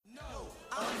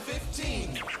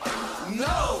15.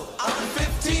 No, I'm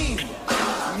 15.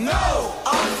 No,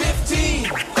 I'm 15.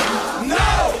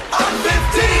 No, I'm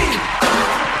 15.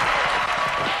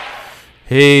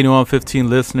 Hey, New on 15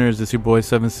 listeners, it's your boy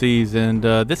 7Cs, and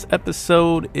this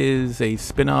episode is a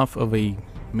spin-off of a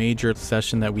major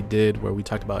session that we did where we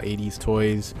talked about 80s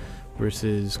toys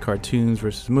versus cartoons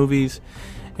versus movies.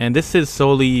 And this is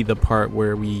solely the part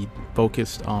where we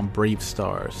focused on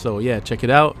Bravestarr. So yeah, check it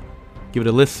out. Give it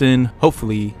a listen.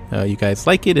 Hopefully you guys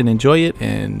like it and enjoy it.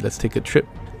 And let's take a trip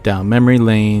down memory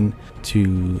lane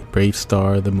to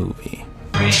Bravestarr the movie.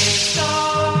 Bravestarr.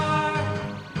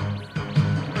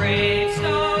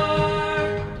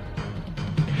 Bravestarr.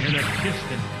 In a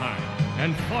distant time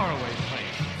and faraway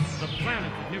place, the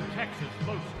planet of New Texas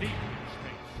floats deep in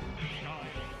space.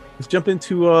 Let's jump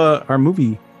into our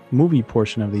movie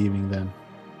portion of the evening then,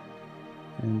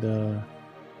 and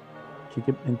kick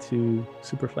it into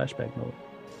super flashback mode.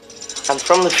 I'm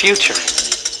from the future.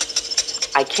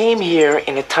 I came here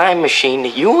in a time machine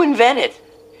that you invented.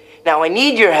 Now I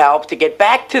need your help to get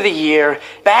back to the year,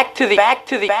 back to the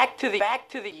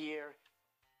year.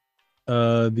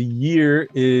 The year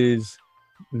is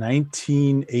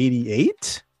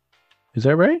 1988. Is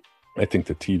that right? I think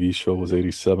the TV show was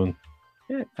 87.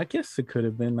 Yeah, I guess it could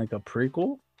have been like a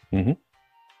prequel. Mm-hmm.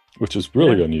 Which is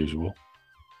really unusual.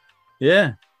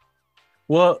 Yeah.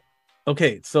 Well,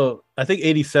 okay, so I think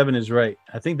 87 is right.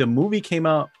 I think the movie came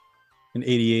out in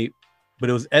 88, but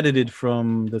it was edited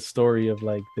from the story of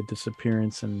like the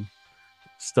disappearance and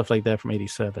stuff like that from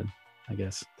 87. I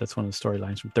guess that's one of the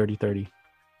storylines from 3030.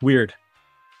 Weird.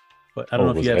 But I don't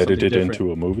know if you had edited something different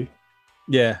into a movie?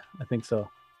 Yeah, I think so.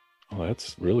 Oh,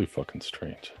 that's really fucking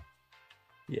strange.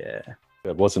 Yeah.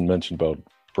 That wasn't mentioned about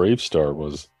Bravestarr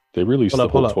was they released the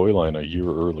whole toy line a year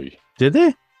early. Did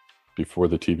they? Before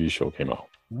the TV show came out.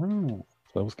 Oh.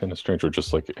 So that was kind of strange. Or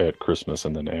just like at Christmas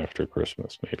and then after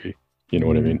Christmas, maybe. You know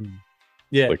what I mean?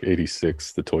 Yeah. Like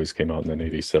 86, the toys came out, and then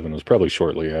 87 was probably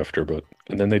shortly after,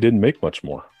 and then they didn't make much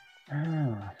more.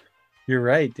 You're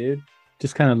right, dude.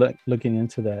 Just kind of looking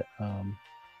into that.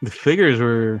 The figures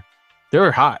were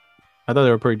hot. I thought they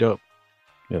were pretty dope.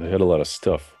 Yeah, they had a lot of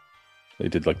stuff. They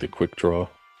did like the quick draw.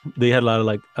 They had a lot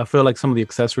of I feel like some of the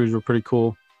accessories were pretty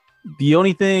cool. The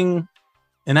only thing,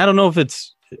 and I don't know if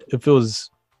it was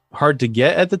hard to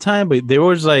get at the time, but there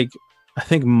was I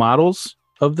think models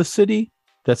of the city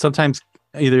that sometimes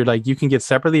either you can get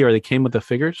separately or they came with the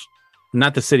figures.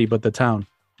 Not the city, but the town.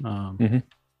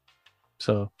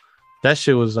 So that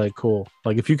shit was cool.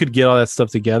 If you could get all that stuff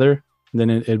together, then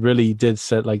it really did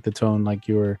set the tone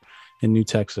you were in New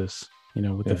Texas,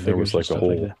 with the figures. There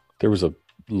was there was a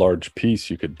large piece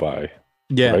you could buy.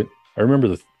 Yeah. Right? I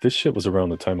remember this shit was around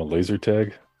the time of laser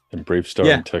tag and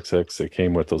Bravestarr and Tex-Ex. They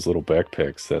came with those little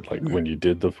backpacks that when you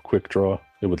did the quick draw,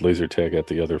 it would laser tag at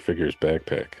the other figure's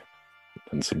backpack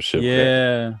and some shit.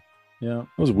 Yeah. It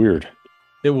was weird.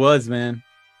 It was, man.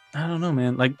 I don't know,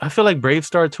 man. I feel like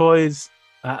Bravestarr toys,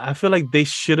 I feel like they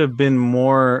should have been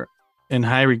more in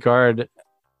high regard,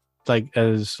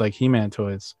 as He-Man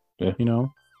toys. Yeah.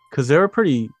 Because they were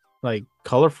pretty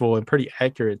colorful and pretty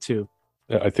accurate too.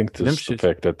 Yeah, I think the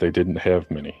fact that they didn't have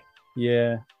many.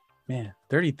 Yeah, man,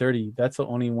 3030. That's the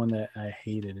only one that I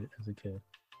hated as a kid.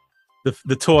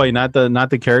 The toy, not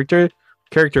the character.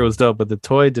 Character was dope, but the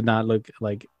toy did not look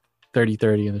like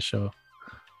 3030 in the show.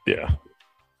 Yeah,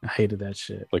 I hated that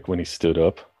shit. When he stood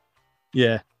up.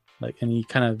 Yeah, and he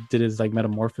kind of did his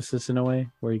metamorphosis in a way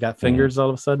where he got fingers all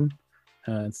of a sudden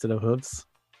instead of hooves.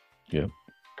 Yeah,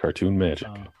 cartoon magic.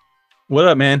 What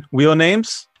up, man? Wheel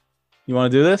names? You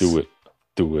want to do this?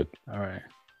 Do it. All right.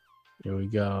 Here we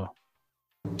go.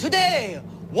 Today,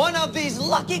 one of these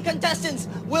lucky contestants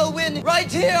will win right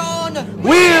here on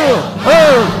Wheel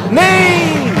of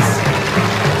Names!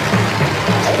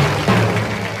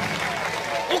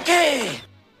 Okay.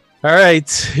 All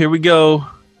right, here we go.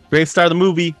 Bravestarr the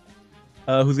movie.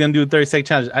 Who's going to do a 30-second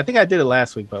challenge? I think I did it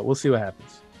last week, but we'll see what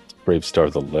happens. Bravestarr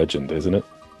the legend, isn't it?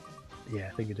 Yeah,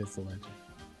 I think it is the legend.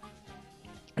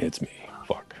 It's me.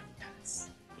 Fuck.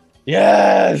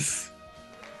 Yes.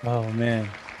 Oh man.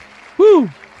 Woo.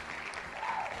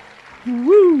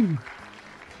 Woo.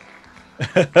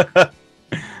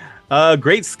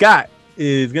 Great Scott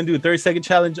is gonna do a 30-second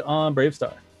challenge on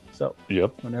Bravestarr. So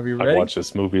whenever you're ready. I watched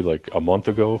this movie a month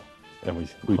ago, and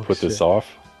we put this off.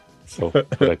 So,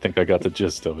 but I think I got the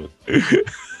gist of it.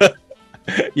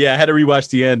 Yeah, I had to rewatch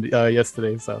the end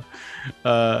yesterday. So,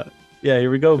 yeah,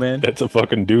 here we go, man. That's a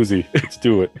fucking doozy. Let's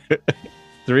do it.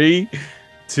 3,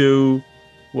 2,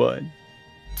 1.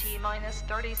 T-minus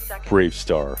 30 seconds.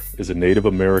 Bravestarr is a Native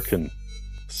American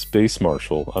space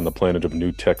marshal on the planet of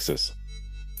New Texas.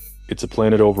 It's a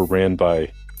planet overran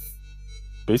by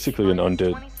basically an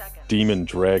undead demon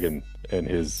dragon and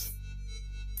his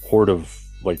horde of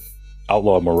like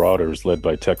outlaw marauders led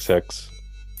by Tex Hex.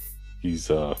 He's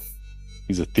a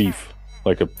thief,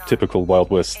 like a typical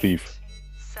Wild West thief.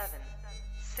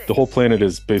 The whole planet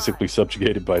is basically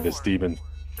subjugated by this demon.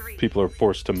 People are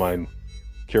forced to mine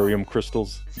carium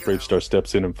crystals. Bravestarr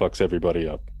steps in and fucks everybody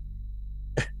up.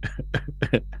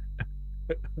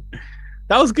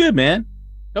 That was good, man.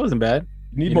 That wasn't bad.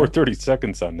 You need more 30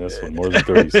 seconds on this one, more than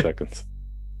 30 seconds.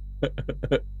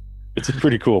 It's a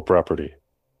pretty cool property.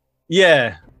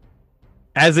 Yeah.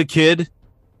 As a kid,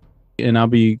 and I'll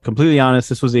be completely honest,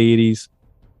 this was the 80s.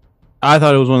 I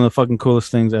thought it was one of the fucking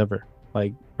coolest things ever.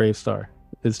 Like Bravestarr.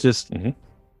 It's just,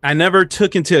 I never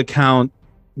took into account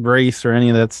race or any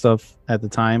of that stuff at the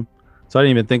time. So I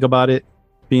didn't even think about it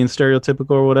being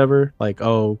stereotypical or whatever. Like,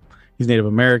 oh, he's Native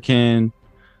American,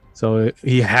 so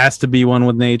he has to be one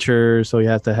with nature, so he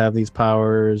has to have these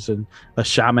powers, and a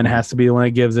shaman has to be the one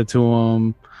that gives it to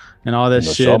him, and all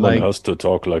this shit. Shaman like has to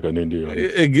talk like an Indian.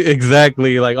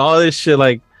 Exactly. Like all this shit.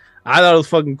 Like I thought it was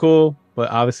fucking cool,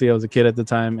 but obviously I was a kid at the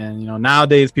time, and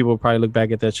nowadays people probably look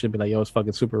back at that shit and be like, "Yo, it's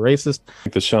fucking super racist." I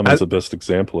think the shaman's the best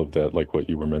example of that, like what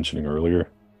you were mentioning earlier.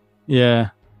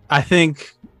 Yeah, I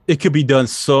think it could be done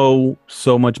so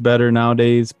much better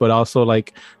nowadays, but also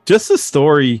like just the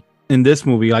story in this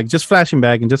movie, like just flashing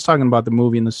back and just talking about the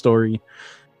movie and the story,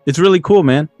 it's really cool,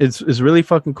 man. It's really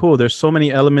fucking cool. There's so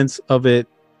many elements of it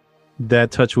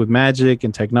that touch with magic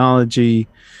and technology,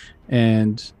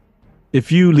 and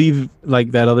if you leave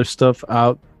like that other stuff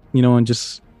out, and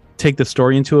just take the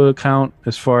story into account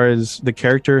as far as the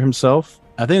character himself,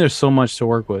 I think there's so much to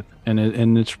work with,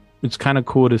 and it's kind of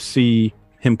cool to see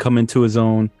him come into his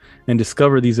own and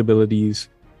discover these abilities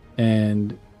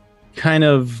and kind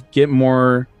of get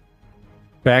more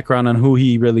background on who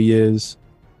he really is.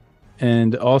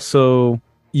 And also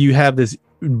you have this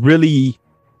really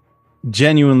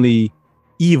genuinely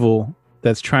evil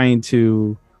that's trying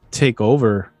to take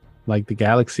over like the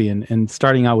galaxy, and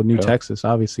starting out with New Texas,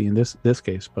 obviously in this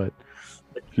case, but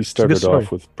he started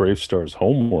off with Bravestar's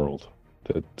homeworld.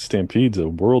 That Stampede's a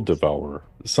world devourer.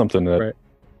 Something that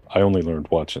I only learned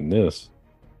watching this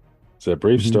is that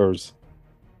Bravestar's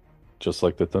just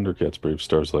like the Thundercats.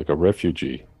 Bravestar's like a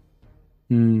refugee.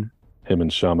 Him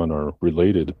and Shaman are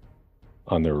related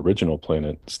on their original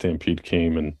planet. Stampede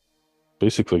came and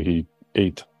basically he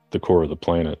ate the core of the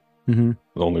planet. The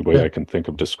only way I can think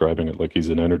of describing it, like he's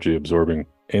an energy absorbing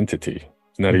entity.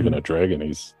 He's not even a dragon.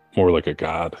 He's more like a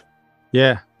god.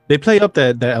 Yeah, they play up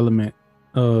that element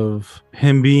of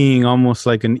him being almost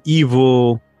like an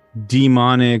evil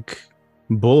demonic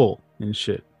bull and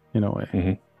shit in a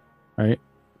way, right?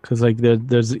 Because like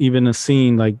there's even a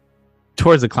scene like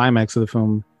towards the climax of the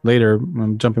film later,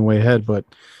 I'm jumping way ahead, but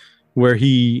where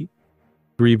he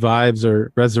revives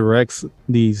or resurrects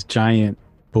these giant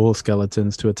bull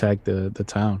skeletons to attack the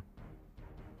town.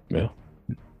 Yeah,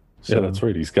 that's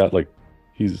right. He's got like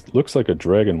looks like a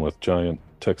dragon with giant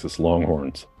Texas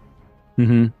longhorns.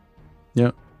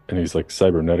 Yeah, and he's like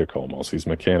cybernetic almost. He's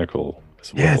mechanical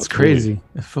as well. Yeah, it's crazy.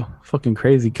 Really, fucking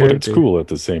crazy character. But it's cool at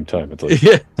the same time. It's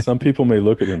like some people may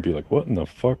look at him and be like, "What in the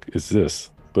fuck is this?"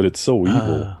 But it's so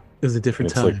evil. It was a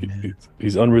different time. Like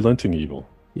he's unrelenting evil.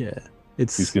 Yeah,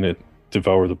 he's gonna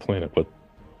devour the planet, but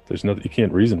there's nothing. You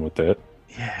can't reason with that.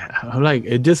 Yeah, I'm like,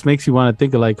 it just makes you want to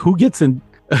think of like who gets in,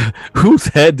 whose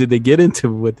head did they get into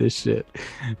with this shit?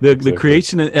 The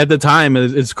creation at the time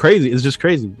is crazy. It's just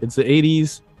crazy. It's the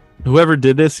 80s. Whoever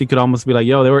did this, you could almost be like,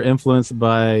 yo, they were influenced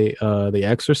by The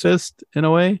Exorcist in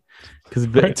a way, because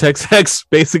Tex Hex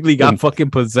basically got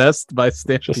fucking possessed by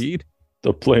Stampede.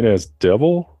 The plain ass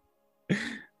devil.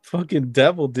 Fucking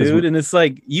devil, dude, and it's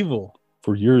like evil.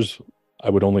 For years, I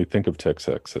would only think of Tex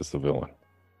Hex as the villain.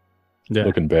 Yeah.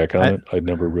 Looking back on it, I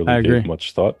never really gave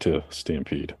much thought to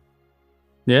Stampede.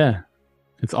 Yeah,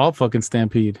 it's all fucking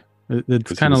Stampede.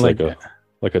 It's kind of like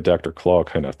a Dr. Claw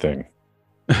kind of thing.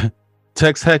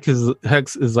 Tex Hex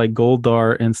is like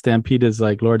Goldar, and Stampede is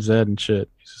like Lord Zed and shit.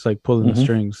 He's just like pulling the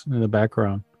strings in the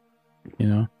background,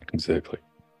 Exactly.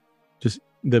 Just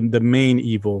the main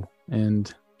evil,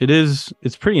 and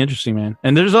it's pretty interesting, man.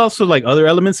 And there's also like other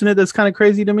elements in it that's kind of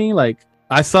crazy to me. Like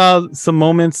I saw some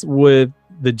moments with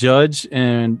the judge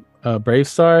and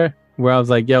Bravestarr where I was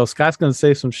like, yo, Scott's gonna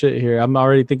say some shit here. I'm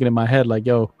already thinking in my head like,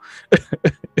 yo.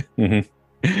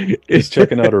 He's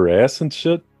checking out her ass and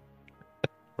shit,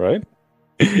 right?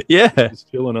 Yeah, he's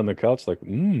chilling on the couch like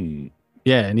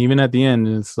yeah. And even at the end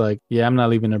it's like, yeah, I'm not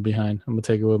leaving her behind. I'm gonna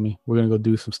take her with me. We're gonna go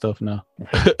do some stuff now.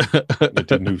 They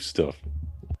do new stuff,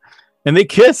 and they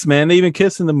kiss, man. They even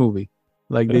kiss in the movie.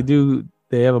 Like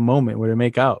they have a moment where they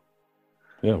make out.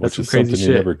 Yeah, That's which is some crazy something shit.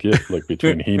 you never get, like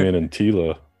between He-Man and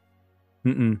Tila.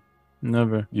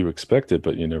 Never. You expect it,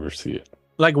 but you never see it.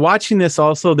 Like watching this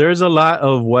also, there's a lot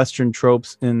of Western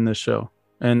tropes in the show.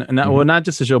 And not, well, not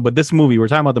just the show, but this movie. We're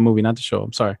talking about the movie, not the show.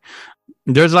 I'm sorry.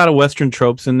 There's a lot of Western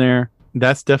tropes in there.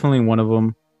 That's definitely one of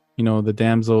them. You know, the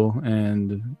damsel,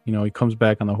 and you know, he comes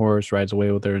back on the horse, rides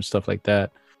away with her, and stuff like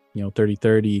that. You know,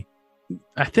 30-30.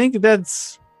 I think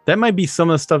that might be some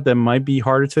of the stuff that might be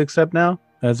harder to accept now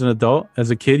as an adult.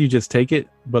 As a kid, you just take it.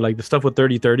 But like the stuff with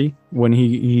 30-30, when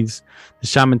he's the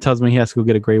shaman tells me he has to go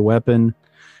get a great weapon,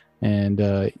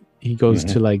 and he goes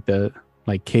to like the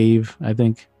cave, I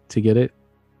think, to get it.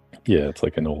 Yeah, it's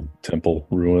like an old temple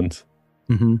ruins.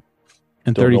 And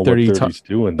Don't know what 30's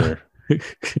doing there.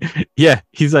 Yeah,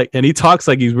 he's like, and he talks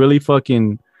like he's really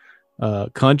fucking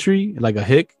country, like a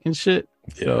hick and shit.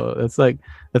 Yeah. So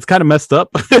that's kind of messed up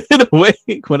in a way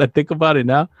when I think about it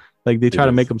now. Like they try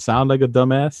to make him sound like a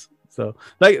dumbass. So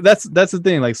like that's the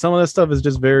thing. Like some of that stuff is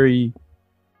just very,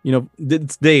 you know,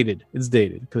 it's dated. It's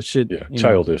dated because shit. Yeah,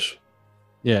 childish.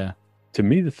 Yeah. To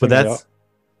me, the thing that's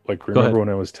like, remember when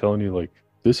I was telling you like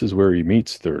this is where he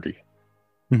meets 30?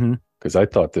 Because I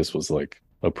thought this was like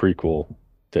a prequel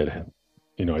that,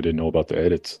 you know, I didn't know about the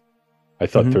edits. I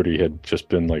thought 30 had just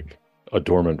been like a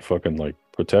dormant fucking like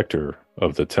protector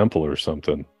of the temple or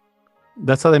something.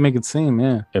 That's how they make it seem,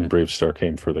 yeah. And Bravestarr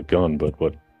came for the gun, but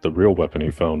what the real weapon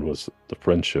he found was the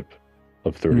friendship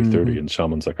of 30-30. And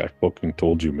Shaman's like, I fucking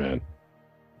told you, man.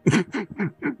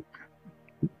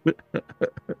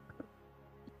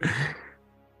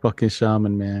 Fucking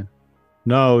Shaman, man.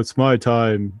 No, it's my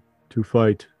time to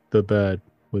fight the bad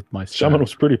with my staff. Shaman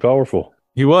was pretty powerful.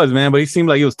 He was, man, but he seemed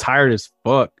like he was tired as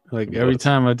fuck. Like every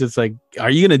time I just like,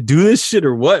 are you gonna do this shit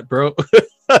or what, bro?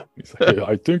 He's like, hey,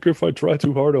 I think if I try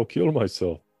too hard, I'll kill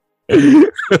myself.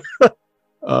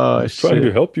 I'm trying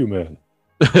to help you, man.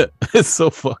 It's so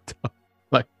fucked up.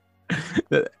 Like,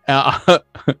 yeah,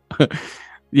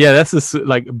 that's just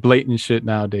like blatant shit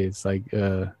nowadays. Like,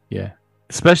 yeah,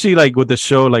 especially like with the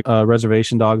show, like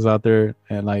Reservation Dogs out there,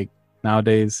 and like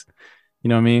nowadays, you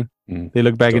know what I mean? They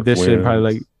look back at this shit and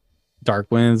probably like Dark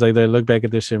Winds, like they look back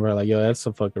at this shit and we're like, yo, that's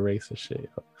some fucking racist shit.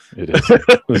 It is.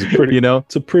 It's pretty, you know,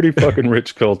 it's a pretty fucking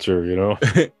rich culture, you know.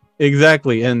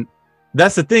 Exactly. And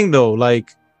that's the thing though,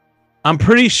 like I'm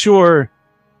pretty sure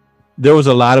there was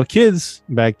a lot of kids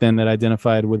back then that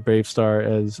identified with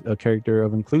Bravestarr as a character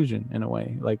of inclusion in a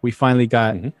way. Like we finally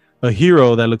got a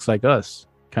hero that looks like us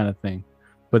kind of thing.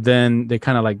 But then they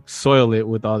kind of like soil it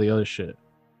with all the other shit,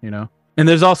 you know? And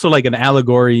there's also like an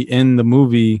allegory in the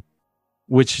movie,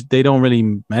 which they don't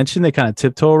really mention. They kind of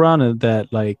tiptoe around it,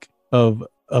 that like of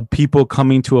people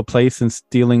coming to a place and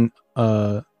stealing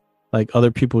like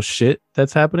other people's shit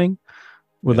that's happening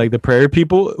with like the prairie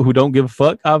people who don't give a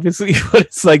fuck, obviously. But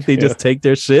it's like they just take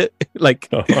their shit. Like,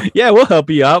 yeah, we'll help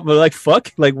you out, but like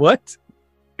fuck, like what?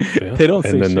 They don't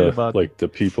say shit about like the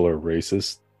people are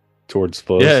racist towards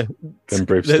Fuzz. Yeah. And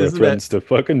Bravestarr threatens to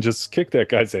fucking just kick that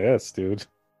guy's ass, dude.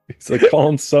 He's like, call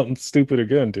him something stupid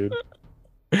again, dude.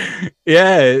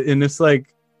 Yeah, and it's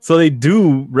like, so they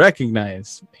do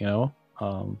recognize, you know.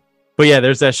 But yeah,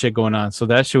 there's that shit going on, so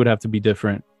that shit would have to be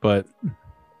different. But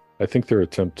I think their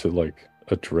attempt to like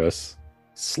address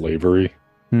slavery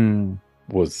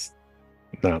was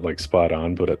not like spot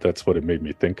on, but that's what it made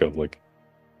me think of. Like,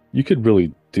 you could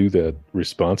really do that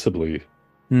responsibly.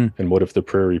 And what if the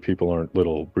prairie people aren't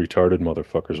little retarded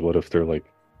motherfuckers? What if they're like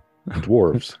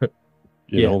dwarves?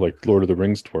 You know, like Lord of the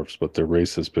Rings dwarves, but their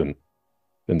race has been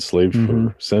enslaved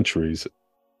for centuries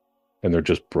and they're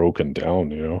just broken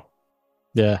down, you know?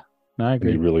 Yeah, no, I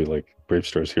agree. And you really like,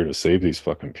 Bravestarr's here to save these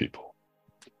fucking people.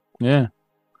 Yeah,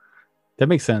 that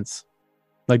makes sense.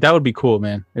 Like, that would be cool,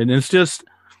 man. And it's just,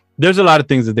 there's a lot of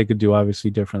things that they could do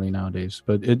obviously differently nowadays,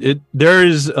 but there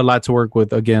is a lot to work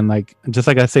with. Again, like, just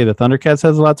like I say, the Thundercats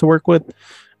has a lot to work with.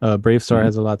 Bravestarr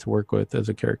has a lot to work with as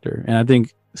a character. And I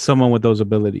think someone with those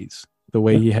abilities, the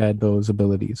way he had those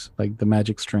abilities, like the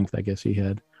magic strength, I guess he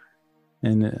had.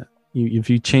 And if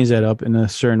you change that up in a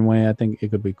certain way, I think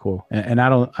it could be cool. And I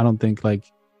don't think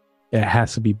like it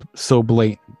has to be so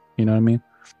blatant. You know what I mean?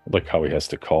 Like how he has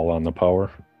to call on the power.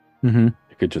 It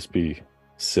could just be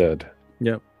said.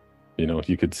 Yep. You know,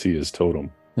 you could see his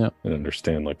totem. Yep. And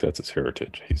understand like that's his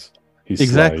heritage. He's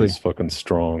exactly sly, he's fucking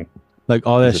strong. Like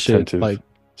all that shit. Like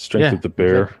strength of the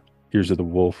bear, ears of the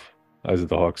wolf, eyes of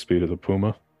the hawk, speed of the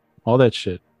puma. All that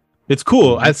shit. It's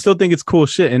cool. I still think it's cool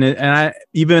shit. And I,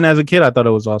 even as a kid, I thought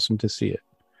it was awesome to see it.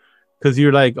 Because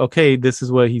you're like, okay, this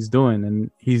is what he's doing. And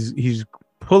he's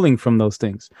pulling from those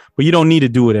things. But you don't need to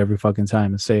do it every fucking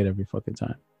time and say it every fucking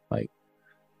time. Like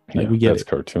we get that's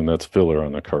cartoon. That's filler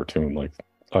on the cartoon. Like,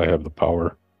 I have the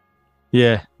power.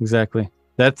 Yeah, exactly.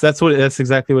 That's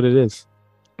exactly what it is.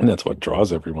 And that's what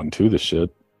draws everyone to the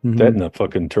shit. Mhm. That and the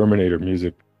fucking Terminator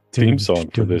music theme song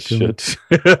for this shit.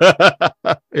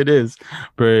 It is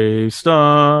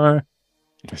Bravestarr.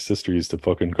 My sister used to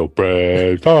fucking go,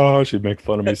 Bravestarr. She'd make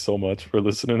fun of me so much for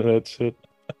listening to that shit.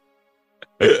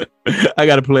 I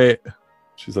gotta play it.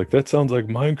 She's like, that sounds like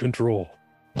mind control.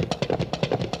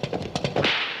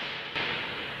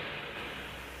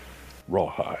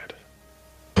 Rawhide.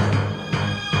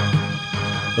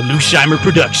 A Lusheimer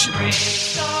production.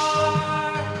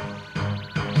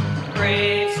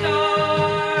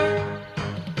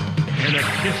 In a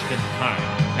distant time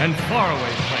and faraway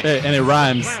place, Hey, and it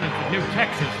rhymes. the planet of New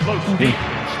Texas floats deep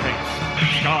in space.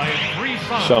 Sky of three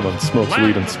suns. Shaman smokes land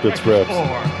weed and of spits Texas raps.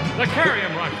 ore. The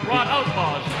Carrion Rush brought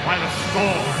outlaws by the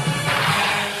score.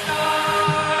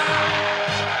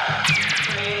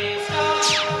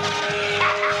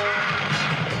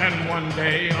 And one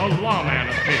day, a lawman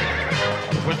appeared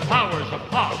with powers of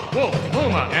hawk, wolf,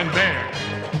 puma, and bear.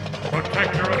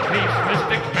 Protector of peace,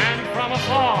 mystic man from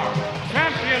afar.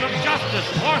 Champion of justice,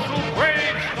 Marshal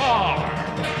Bravestarr.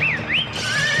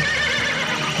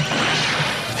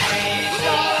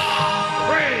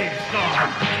 Bravestarr.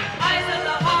 Eyes of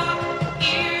the hawk,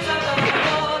 ears of the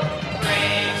wolf,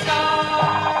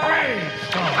 Bravestarr.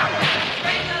 Bravestarr.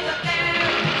 Strength of the bear,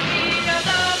 speed of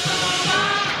the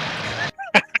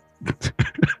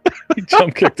puma. He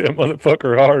jump kicked that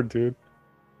motherfucker hard, dude.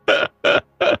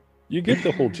 You get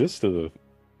the whole gist of the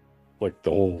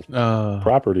whole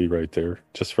property right there,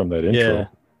 just from that intro. Yeah,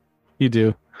 you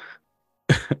do.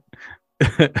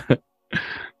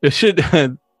 It should.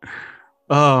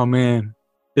 Oh man,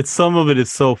 some of it is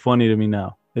so funny to me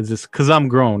now. It's just because I'm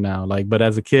grown now. But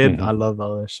as a kid, I loved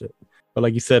all that shit. But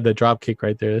like you said, the drop kick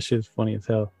right there, that shit is funny as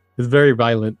hell. It's very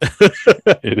violent.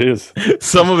 It is.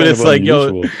 Some of It's it's kind like, of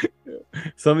unusual.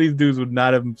 some of these dudes would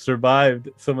not have survived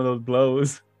some of those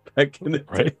blows back in the day.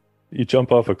 Right. You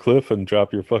jump off a cliff and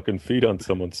drop your fucking feet on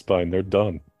someone's spine, they're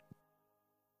done.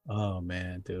 Oh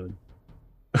man, dude.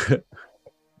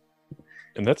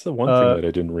 And that's the one thing that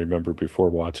I didn't remember before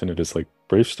watching it is like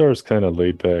Bravestar's kind of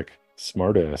laid back,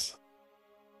 smart ass.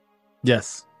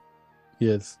 Yes, he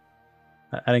is.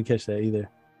 I didn't catch that either.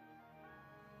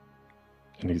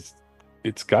 And he's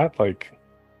got like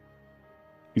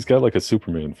a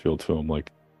Superman feel to him.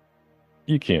 Like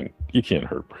you can't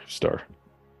hurt Bravestarr.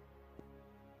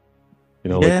 You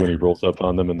know, like when he rolls up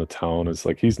on them in the town, it's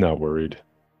like he's not worried.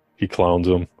 He clowns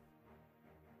them.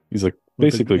 He's like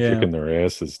basically kicking their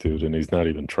asses, dude, and he's not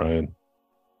even trying.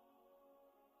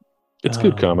 It's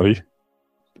good comedy.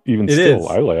 Even it still,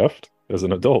 is. I laughed as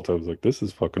an adult. I was like, this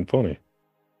is fucking funny.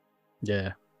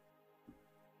 Yeah.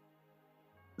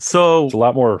 So it's a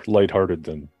lot more lighthearted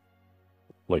than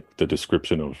like the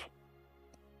description of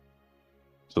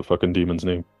what's the fucking demon's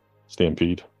name?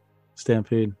 Stampede.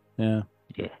 Yeah.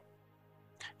 Yeah.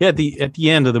 Yeah, at the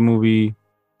end of the movie,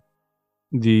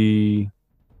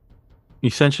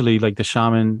 essentially like the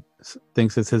shaman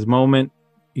thinks it's his moment.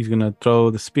 He's gonna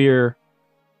throw the spear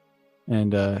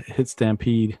and hit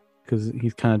Stampede because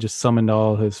he's kind of just summoned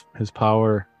all his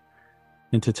power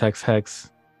into Tex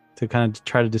Hex to kind of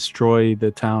try to destroy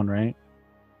the town, right?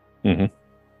 Mm-hmm.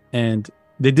 And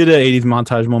they did an 80s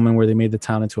montage moment where they made the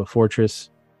town into a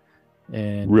fortress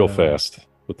and real fast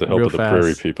with the help of the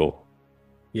prairie people.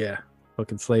 Yeah.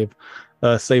 Fucking slave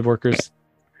workers.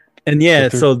 And yeah,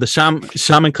 so the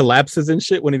shaman collapses and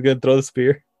shit when he's gonna throw the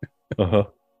spear. Uh-huh.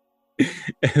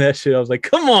 And that shit, I was like,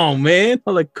 come on, man.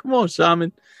 I'm like, come on,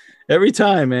 shaman. Every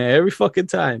time, man. Every fucking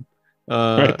time.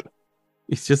 Right.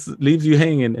 It just leaves you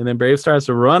hanging. And then Brave starts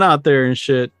to run out there and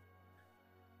shit.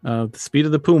 The speed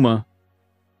of the puma.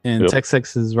 And Tex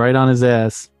Hex is right on his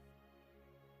ass.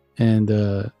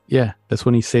 And yeah, that's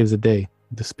when he saves the day.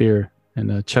 The spear.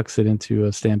 And chucks it into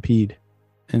a Stampede.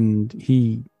 And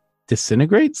he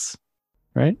disintegrates,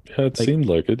 right? Yeah, it seemed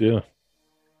like it, yeah.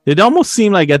 It almost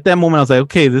seemed like at that moment I was like,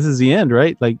 okay, this is the end,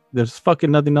 right? Like there's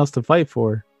fucking nothing else to fight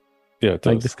for. Yeah, it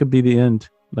does. Like this could be the end.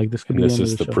 Like this could be this the end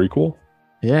is of the the show. prequel?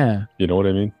 Yeah. You know what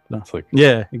I mean? No. It's like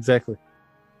yeah, exactly.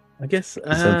 I guess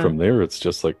then from there it's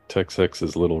just like Tex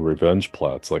Hex's little revenge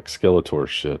plots, like Skeletor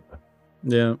shit.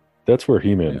 Yeah. That's where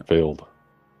He-Man failed.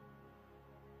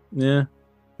 Yeah.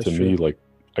 To me, like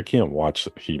I can't watch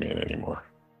He-Man anymore.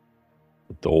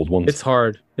 The old ones. It's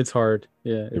hard. Yeah,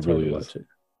 it's it really hard to is. watch it.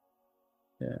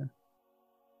 Yeah.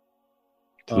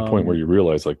 To the point where you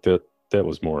realize like that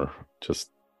was more just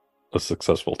a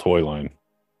successful toy line.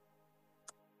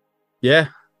 Yeah.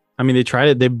 I mean, they tried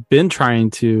it. They've been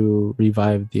trying to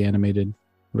revive the animated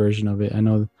version of it. I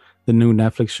know the new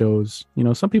Netflix shows,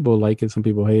 some people like it, some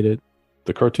people hate it.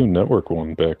 The Cartoon Network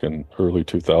one back in early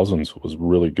 2000s was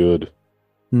really good.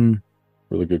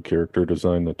 Really good character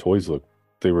design. The toys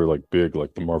they were like big,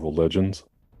 like the Marvel Legends.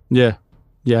 Yeah.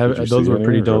 Yeah, Did you those see were any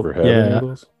pretty or dope. ever have any Yeah. of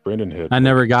those? Brandon had I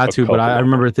never like, got a to, but I couple.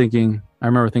 remember thinking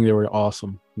they were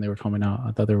awesome when they were coming out.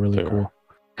 I thought they were really They cool. were.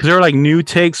 Because they were like new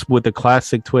takes with a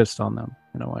classic twist on them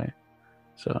in a way.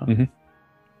 So Mhm.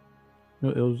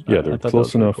 it was Yeah, I they're thought that close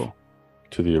was really enough cool.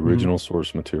 to the original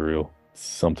source material.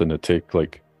 Something to take,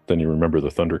 like, then you remember the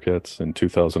Thundercats in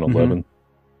 2011.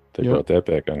 They Yep. brought that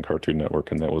back on Cartoon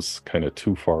Network, and that was kind of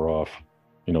too far off.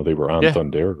 You know, they were on Yeah.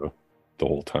 Thundera the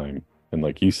whole time. And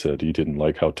like you said, you didn't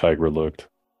like how Tigra looked.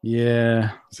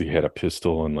 Yeah. 'Cause he had a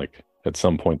pistol, and like at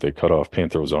some point they cut off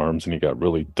Panthro's arms, and he got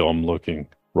really dumb looking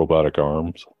robotic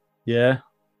arms Yeah.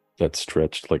 that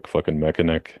stretched like fucking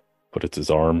Mechanic, but it's his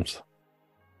arms.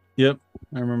 Yep.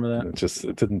 I remember And that.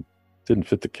 it didn't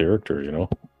fit the character, you know.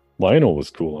 Lionel was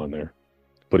cool on there,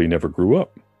 but he never grew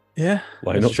up. Yeah.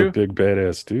 Lionel's true. a big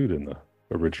badass dude in the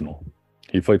original.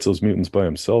 He fights those mutants by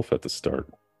himself at the start.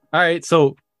 All right.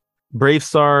 So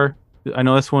Bravestarr, I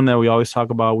know that's one that we always talk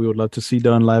about. We would love to see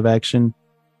done live action.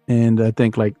 And I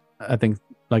think like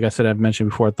I said, I've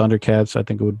mentioned before, Thundercats, I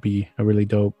think it would be a really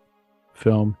dope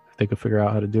film if they could figure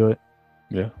out how to do it.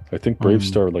 Yeah, I think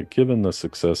Bravestarr, like, given the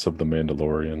success of The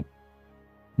Mandalorian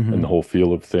and the whole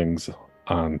feel of things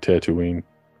on Tatooine,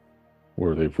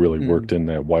 where they've really worked in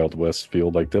that Wild West feel,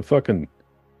 like the fucking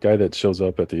guy that shows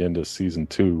up at the end of season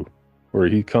 2, where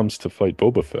he comes to fight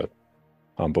Boba Fett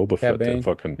on Boba Fett, Bane. that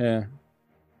fucking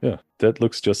Yeah. that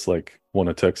looks just like one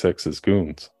of Tex-X's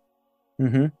goons.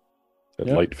 Mm-hmm. That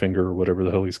Yep. Lightfinger or whatever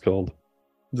the hell he's called.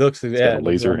 Looks He's got a it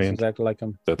laser looks hand. exactly like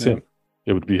him. That's Yeah. him.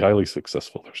 It would be highly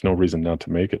successful. There's no reason not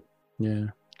to make it. Yeah.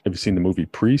 Have you seen the movie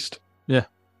Priest? Yeah.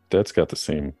 That's got the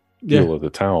same Yeah. feel of the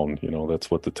town. You know, that's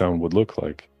what the town would look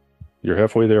like. You're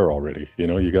halfway there already. You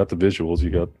know, you got the visuals. You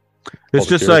got. It's all the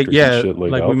just like, characters and yeah, shit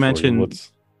laid like out we for you.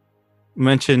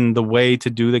 mentioned the way to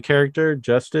do the character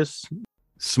justice,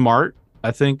 smart.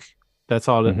 I think that's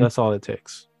all. That's all it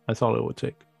takes. That's all it would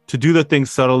take to do the thing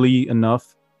subtly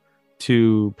enough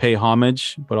to pay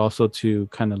homage, but also to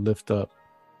kind of lift up.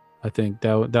 I think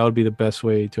that would be the best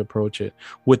way to approach it.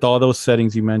 With all those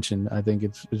settings you mentioned, I think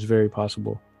it's very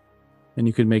possible, and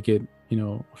you could make it, you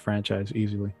know, a franchise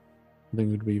easily. I think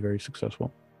it would be very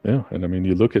successful. Yeah, and I mean,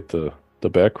 you look at the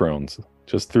backgrounds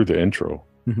just through the intro,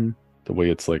 the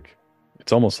way it's like,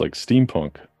 it's almost like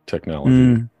steampunk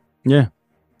technology. Yeah,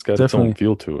 it's got its own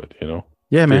feel to it, you know.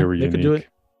 Yeah, man, Very they could do unique. it.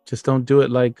 Just don't do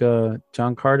it like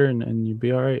John Carter, and you'd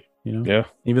be all right. You know. Yeah.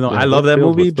 Even though Yeah, I love that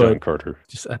failed movie, with John but Carter.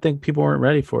 just I think people weren't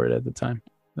ready for it at the time.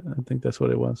 I think that's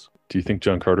what it was. Do you think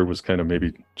John Carter was kind of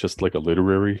maybe just like a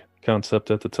literary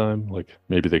concept at the time? Like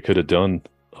maybe they could have done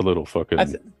a little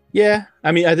fucking. Yeah,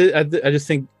 I mean, I just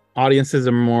think audiences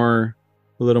are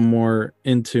a little more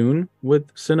in tune with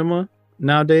cinema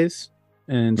nowadays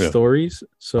and stories.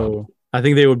 So I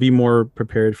think they would be more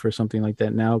prepared for something like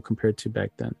that now compared to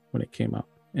back then when it came out.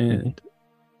 And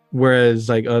whereas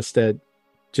like us that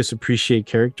just appreciate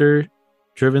character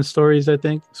driven stories, I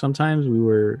think sometimes we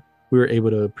were able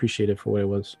to appreciate it for what it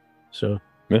was. So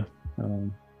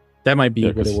that might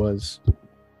be what it was.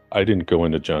 I didn't go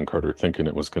into John Carter thinking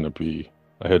it was going to be.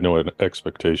 I had no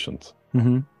expectations,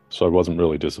 so I wasn't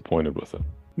really disappointed with it.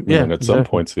 Yeah, and at some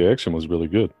points the action was really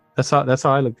good. That's how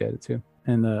I looked at it too.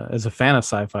 And as a fan of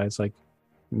sci-fi, it's like,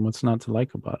 what's not to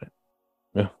like about it?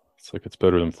 Yeah, it's like it's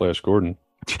better than Flash Gordon.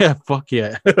 Yeah, fuck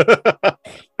yeah.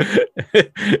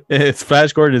 It's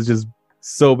Flash Gordon is just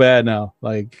so bad now.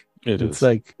 Like it's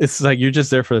like you're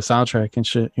just there for the soundtrack and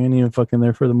shit. You ain't even fucking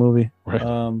there for the movie. Right.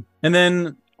 And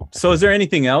then so is there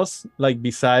anything else like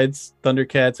besides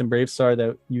Thundercats and Bravestarr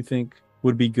that you think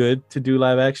would be good to do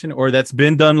live action, or that's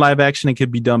been done live action and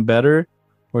could be done better,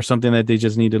 or something that they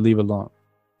just need to leave alone?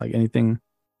 Like anything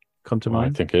come to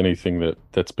mind? I think anything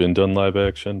that's been done live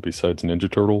action besides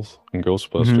Ninja Turtles and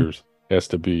Ghostbusters has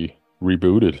to be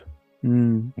rebooted.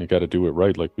 You got to do it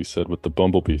right, like we said with the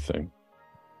Bumblebee thing.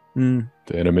 The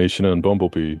animation on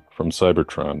Bumblebee from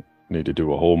Cybertron, need to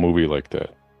do a whole movie like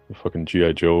that. The fucking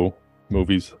G.I. Joe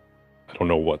movies, I don't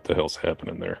know what the hell's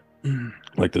happening there.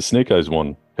 Like the Snake Eyes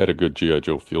one had a good G.I.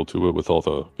 Joe feel to it with all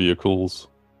the vehicles,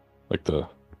 like the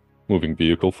moving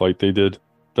vehicle fight they did.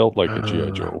 Felt like a G.I.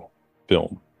 Joe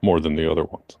film more than the other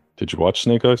ones. Did you watch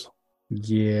Snake Eyes?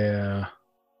 Yeah.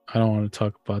 I don't want to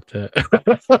talk about that.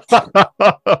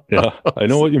 Yeah, I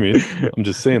know what you mean. I'm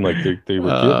just saying, like they were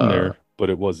getting there, but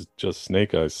it was just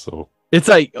Snake Eyes. So it's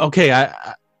like, okay,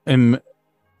 I am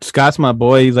Scott's my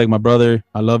boy. He's like my brother.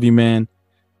 I love you, man.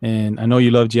 And I know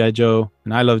you love G.I. Joe,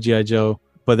 and I love G.I. Joe.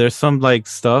 But there's some like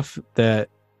stuff that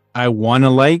I want to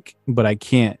like, but I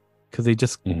can't because they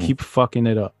just Mhm. keep fucking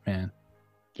it up, man.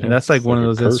 Yeah, And that's like it's one of a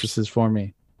those curse. instances for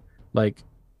me. Like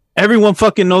everyone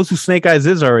fucking knows who Snake Eyes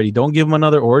is already. Don't give him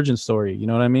another origin story. You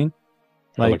know what I mean?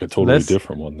 Or like a totally let's-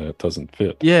 different one that doesn't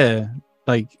fit. Yeah,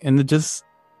 like and it just,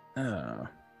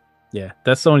 yeah,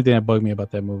 that's the only thing that bugged me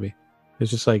about that movie.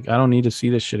 It's just like I don't need to see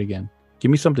this shit again.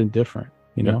 Give me something different.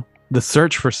 You Yeah. know, the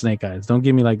search for Snake Eyes. Don't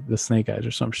give me like the Snake Eyes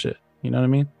or some shit. You know what I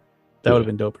mean? That would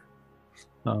have been doper.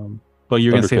 But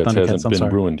you're gonna say Thundercats Thundercats. hasn't I'm been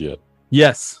sorry. ruined yet.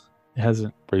 Yes, it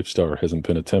hasn't. Bravestar hasn't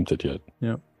been attempted yet.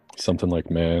 Yep. Something like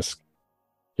Mask,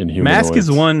 Inhumanoids, Mask is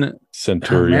one.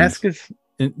 Centurions. Mask is,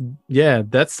 yeah,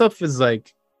 that stuff is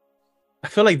like, I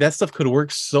feel like that stuff could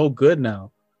work so good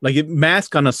now. Like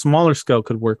Mask on a smaller scale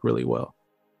could work really well,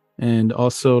 and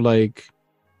also like,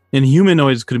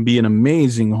 Inhumanoids could be an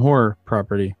amazing horror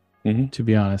property. Mhm. To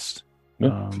be honest,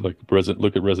 Yeah, like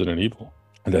look at Resident Evil.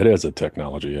 And that has a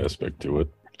technology aspect to it.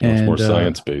 You know, it's more And,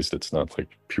 science based. It's not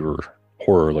like pure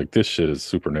horror. Like this shit is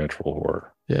supernatural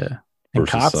horror. yeah, and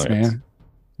versus Cops, science. man,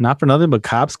 not for nothing, but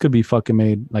Cops could be fucking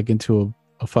made like into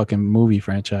a fucking movie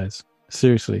franchise.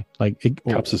 Seriously, like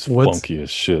Cops is what's- funky as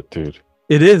shit, dude.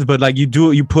 It is, but like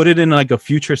you put it in like a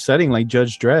future setting, like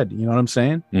Judge Dredd. You know what I'm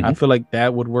saying? I Mhm. feel like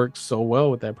that would work so well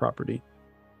with that property.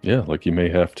 Yeah, like you may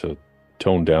have to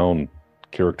tone down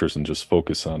characters and just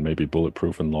focus on maybe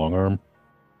Bulletproof and Long Arm.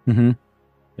 Mm-hmm.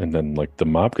 And then like the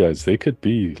mob guys, they could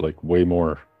be like way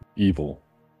more evil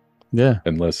Yeah,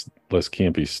 and less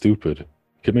campy stupid. You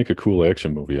could make a cool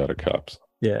action movie out of Cops.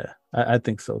 yeah, I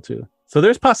think so too. So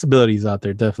there's possibilities out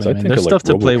there, 'Cause definitely, I man. think There's of like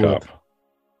stuff to play with. RoboCop.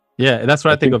 Yeah, that's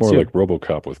what I think of more too. like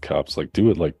RoboCop with Cops. Like do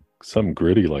it like something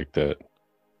gritty like that.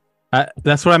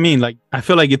 That's what I mean. Like I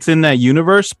feel like it's in that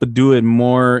universe, but do it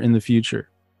more in the future,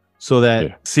 so that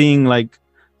Yeah. seeing like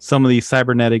some of these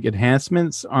cybernetic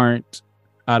enhancements aren't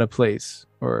out of place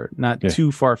or not Yeah.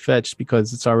 too far fetched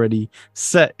because it's already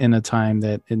set in a time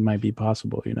that it might be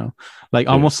possible. You know, like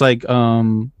Yeah. almost like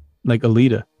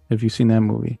Alita. If you've seen that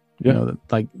movie, Yeah. you know,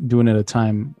 like doing it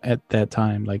at that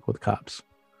time, like with Cops.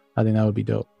 I think that would be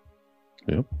dope.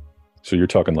 So you're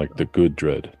talking like the good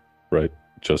Dread, right?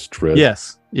 Just Dread.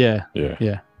 Yes. Yeah. Yeah.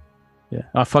 Yeah.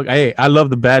 Oh fuck. Hey, I love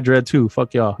the bad Dread too.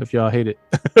 Fuck y'all if y'all hate it.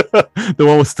 The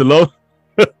one with Stallone.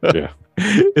 Yeah.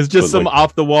 It's just But, some like-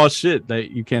 off the wall shit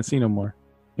that you can't see no more.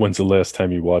 When's the last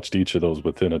time you watched each of those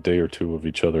within a day or two of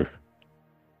each other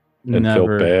and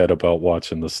Never. felt bad about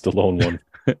watching the Stallone one?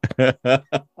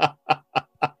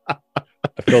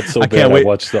 I felt so I can't bad I wait.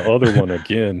 watched the other one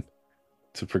again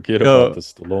to forget Yo. about the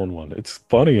Stallone one. It's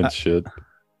funny and shit.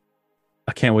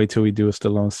 I can't wait till we do a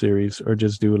Stallone series or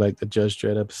just do like the Judge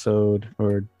Dredd episode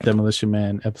or Demolition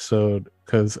Man episode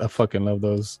because I fucking love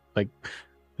those. Like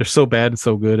they're so bad and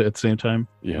so good at the same time.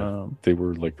 Yeah. They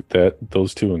were like that,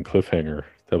 those two in Cliffhanger.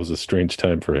 That was a strange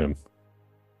time for him.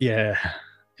 Yeah.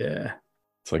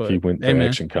 It's like But, he went hey, the man.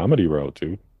 action comedy route,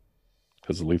 dude.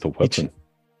 Because of Lethal Weapon.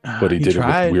 Ah, But he did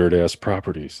tried. it with weird ass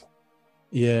properties.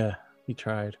 Yeah, he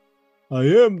tried. I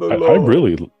am the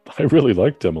I really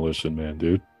like Demolition Man,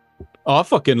 dude. Oh, I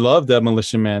fucking love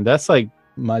Demolition Man. That's like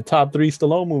my top 3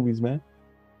 Stallone movies, man.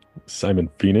 Simon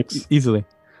Phoenix. Easily.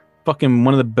 Fucking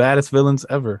one of the baddest villains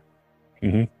ever.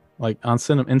 Mhm. Like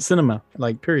in cinema,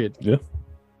 like period. Yeah.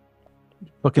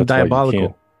 Fucking That's why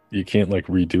diabolical. You can't like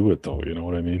redo it though, you know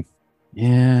what I mean?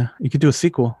 Yeah, you could do a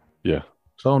sequel. Yeah.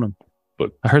 Clone him.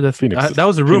 But I heard that Phoenix that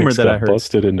was a rumor Phoenix that got I heard.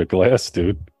 busted into glass,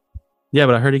 dude. Yeah,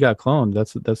 but I heard he got cloned.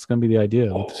 That's gonna be the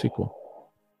idea with the sequel.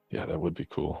 Yeah, that would be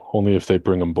cool. Only if they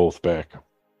bring them both back.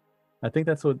 I think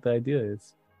that's what the idea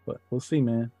is. But we'll see,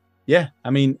 man. Yeah, I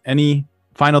mean, any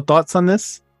final thoughts on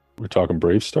this? We're talking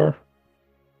Bravestar.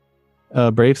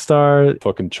 Bravestarr.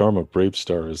 Fucking charm of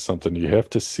Bravestar is something you have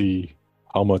to see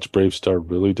how much Bravestar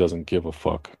really doesn't give a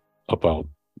fuck about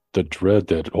the dread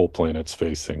that whole planet's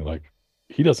facing. Like,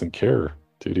 he doesn't care,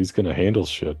 dude. He's gonna handle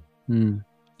shit.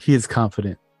 He is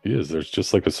confident. He is. There's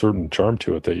just like a certain charm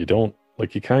to it that you don't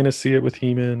like. You kind of see it with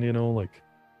He-Man, you know, like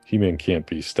He-Man can't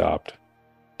be stopped.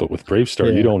 But with Bravestar,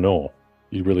 Yeah. you don't know.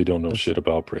 You really don't know shit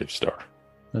about Bravestar.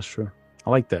 That's true. I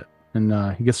like that. And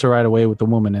he gets to ride away with the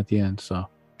woman at the end, so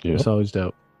Yeah. it's always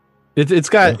dope. It's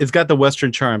got the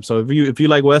Western charm. So if you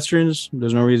like Westerns,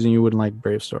 there's no reason you wouldn't like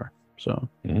Bravestar. So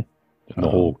And the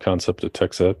whole concept of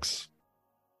Tex-X,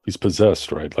 he's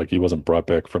possessed, right? Like he wasn't brought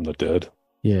back from the dead.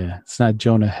 yeah, it's not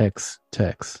Jonah Hex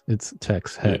Tex. It's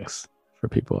Tex Hex for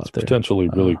people out there. Potentially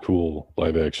really cool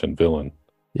live action villain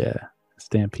Yeah,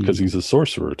 Stampede. because he's a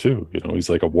sorcerer too. You know, he's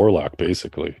like a warlock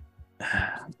basically.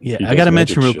 Yeah, he I does gotta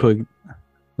magic mention real shit. quick,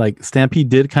 like Stampede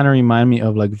did kind of remind me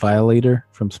of like Violator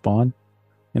from Spawn,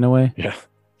 in a way. Yeah.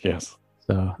 Yes.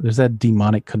 So there's that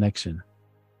demonic connection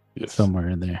Yes. somewhere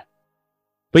in there.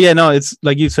 But yeah, no, it's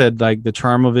like you said, like the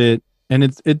charm of it, and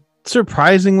it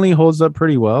surprisingly holds up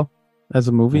pretty well as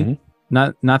a movie. Mhm.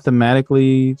 Not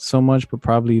thematically so much, but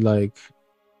probably like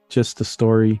just the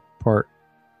story part,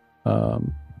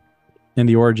 and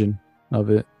the origin of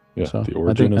it. Yeah, So the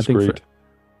origin is great.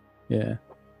 Yeah.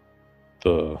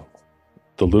 The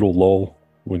little lull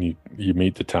when you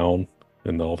meet the town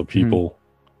and all the people,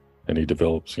 and he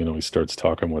develops. You know, he starts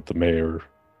talking with the mayor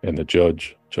and the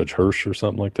Judge Hirsch or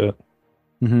something like that.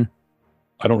 Mm-hmm.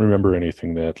 I don't remember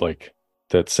anything that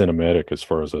cinematic as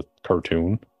far as a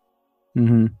cartoon.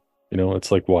 Mm-hmm. You know,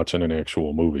 it's like watching an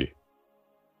actual movie.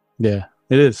 Yeah,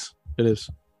 it is. It is.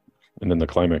 And then the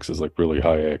climax is like really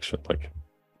high action. Like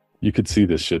you could see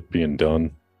this shit being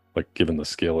done, like given the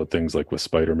scale of things, like with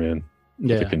Spider-Man.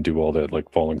 Yeah. They can do all that,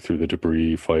 like falling through the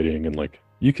debris, fighting, and like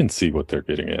you can see what they're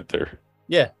getting at there.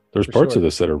 Yeah. There's parts of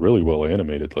this that are really well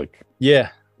animated. Like, yeah,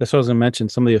 that's what I was gonna mention.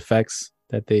 Some of the effects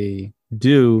that they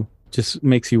do just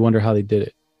makes you wonder how they did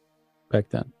it back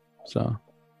then. So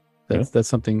that's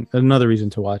something, another reason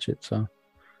to watch it. So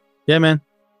yeah, man,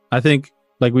 I think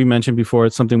like we mentioned before,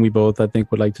 it's something we both I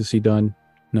think would like to see done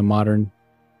in a modern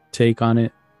take on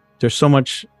it. There's so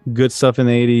much good stuff in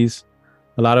the 80s,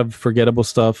 a lot of forgettable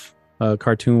stuff,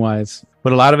 cartoon wise,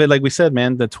 but a lot of it, like we said,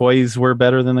 man, the toys were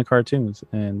better than the cartoons,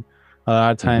 and a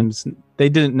lot of times they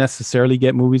didn't necessarily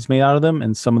get movies made out of them,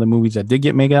 and some of the movies that did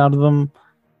get made out of them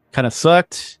kind of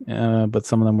sucked, but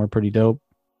some of them were pretty dope.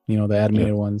 You know, the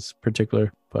animated ones in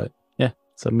particular. But yeah,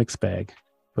 it's a mixed bag.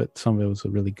 But some of it was a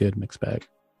really good mixed bag.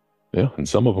 Yeah, and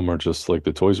some of them are just like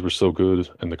the toys were so good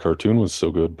and the cartoon was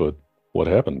so good, but what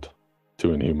happened to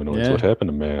Inhumanoids? Yeah. What happened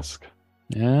to Mask?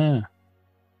 Yeah,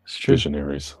 it's true.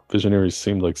 Visionaries. Visionaries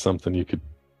seemed like something you could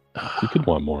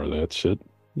want more of that shit.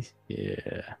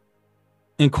 Yeah.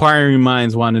 Inquiring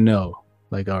minds want to know,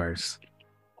 like ours.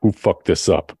 Who fucked this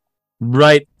up?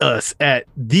 Write us at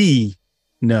the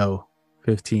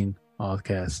No15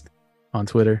 Allcast on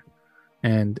Twitter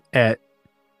and at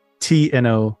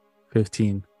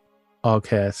TNO15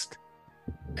 Allcast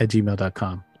at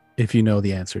gmail.com if you know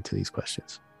the answer to these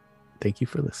questions. Thank you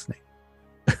for listening.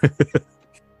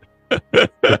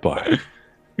 Goodbye.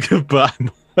 Goodbye.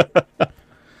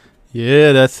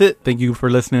 Yeah, that's it. Thank you for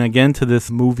listening again to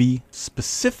this movie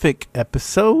specific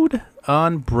episode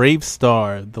on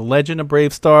Bravestarr, the legend of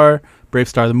Bravestarr,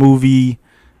 Bravestarr the movie,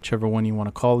 whichever one you want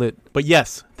to call it. But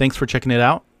yes, thanks for checking it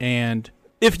out. And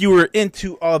if you were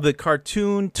into all the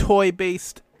cartoon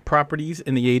toy-based properties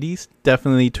in the 80s,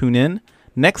 definitely tune in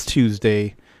next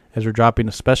Tuesday as we're dropping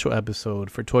a special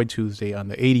episode for Toy Tuesday on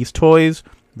the 80s toys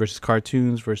versus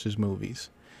cartoons versus movies.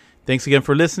 Thanks again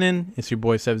for listening. It's your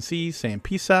boy 7C saying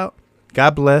peace out,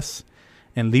 God bless,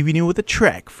 and leaving you with a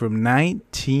track from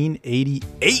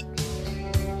 1988.